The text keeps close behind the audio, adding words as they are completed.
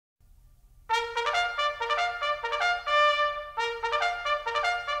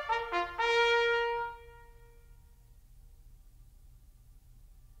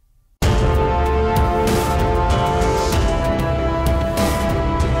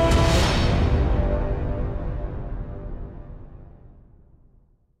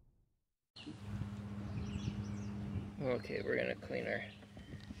Okay, we're gonna clean our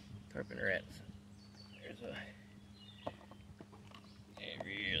carpenter ants. There's a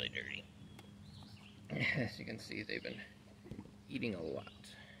really dirty. As you can see, they've been eating a lot.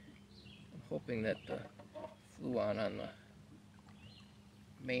 I'm hoping that the fluon on the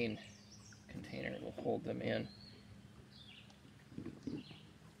main container will hold them in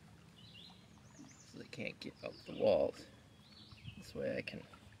so they can't get up the walls. This way I can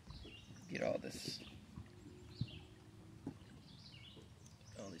get all these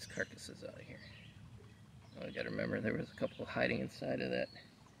carcasses out of here. Oh, I gotta remember there was a couple hiding inside of that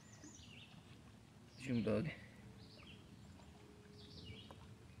June bug.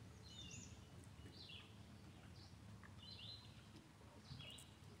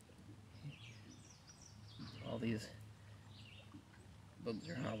 All these bugs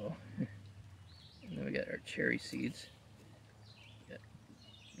are hollow. And then we got our cherry seeds.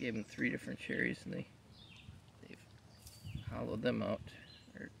 Gave them 3 different cherries, and they've hollowed them out,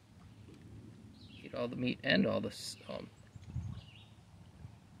 or ate all the meat and all the where's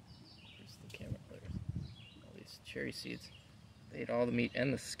the camera? There's all these cherry seeds. They ate all the meat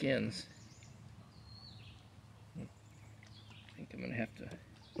and the skins. I think I'm gonna have to.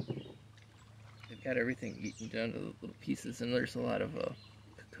 They've got everything eaten down to the little pieces, and there's a lot of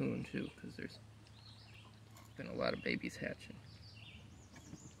cocoon too, because there's been a lot of babies hatching.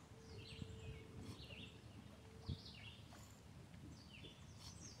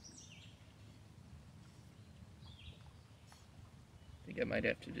 I think I might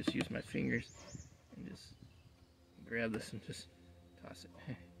have to just use my fingers and just grab this and just toss it.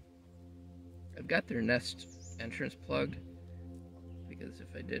 I've got their nest entrance plugged, because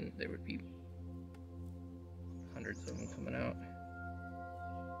if I didn't, there would be hundreds of them coming out.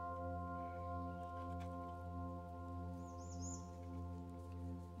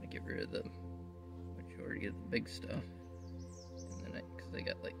 I get rid of the majority of the big stuff, and then because they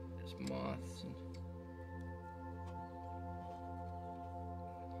got like just moths and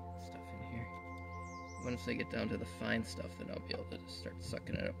stuff in here. Once I get down to the fine stuff, then I'll be able to just start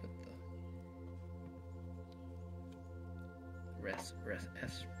sucking it up with the aspirator,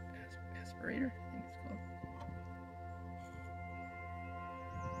 I think it's called.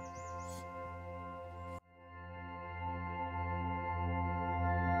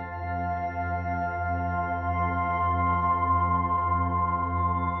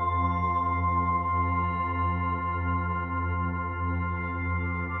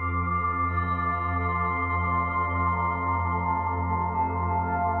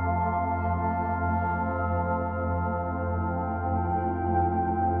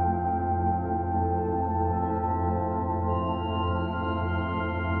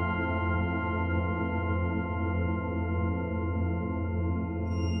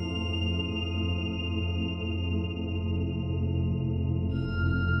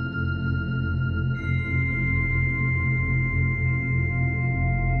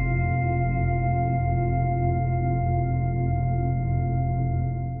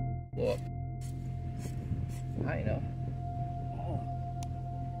 High enough. Oh,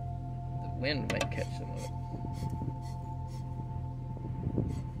 the wind might catch some of it.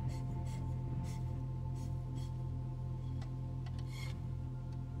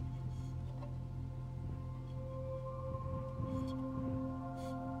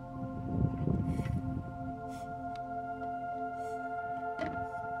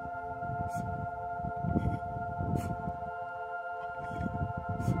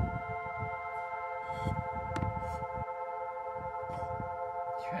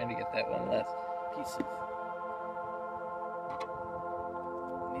 Trying to get that one last piece of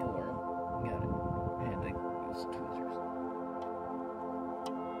mealworm. Got it. I had to use tweezers.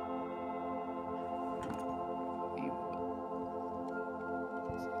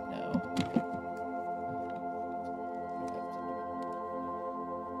 No.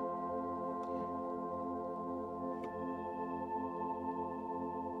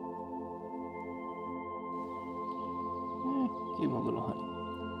 Give him a little honey.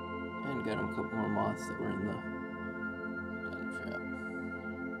 And got him a couple more moths that were in the dino trap.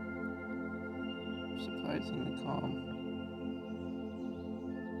 Surprisingly calm.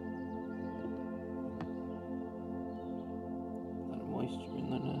 A lot of moisture in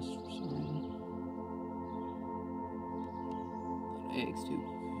the nest for some reason. A lot of eggs too,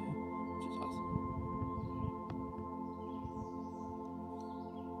 which is awesome.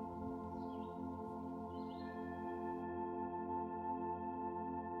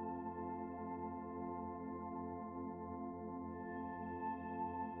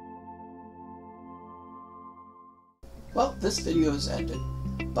 Well, this video is ended.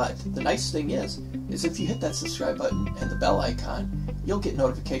 But the nice thing is if you hit that subscribe button and the bell icon, you'll get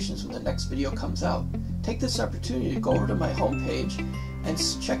notifications when the next video comes out. Take this opportunity to go over to my homepage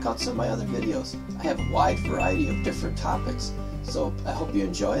and check out some of my other videos. I have a wide variety of different topics, so I hope you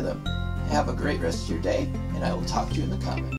enjoy them. Have a great rest of your day, and I will talk to you in the comments.